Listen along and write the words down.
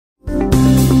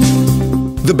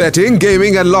The Betting,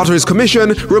 Gaming and Lotteries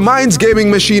Commission reminds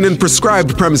gaming machine and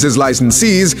prescribed premises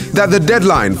licensees that the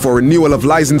deadline for renewal of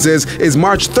licenses is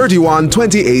March 31,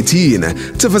 2018.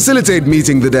 To facilitate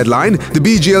meeting the deadline, the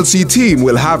BGLC team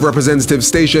will have representatives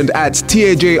stationed at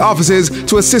TAJ offices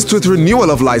to assist with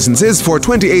renewal of licenses for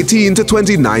 2018 to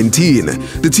 2019.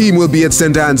 The team will be at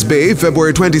St. Anne's Bay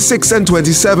February 26 and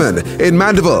 27, in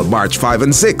Mandeville March 5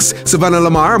 and 6, Savannah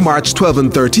Lamar March 12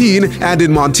 and 13, and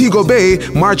in Montego Bay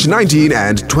March 19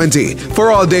 and 20.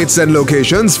 For all dates and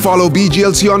locations, follow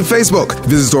BGLC on Facebook.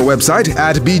 Visit our website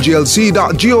at bglc.gov.jm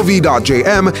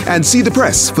and see the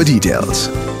press for details.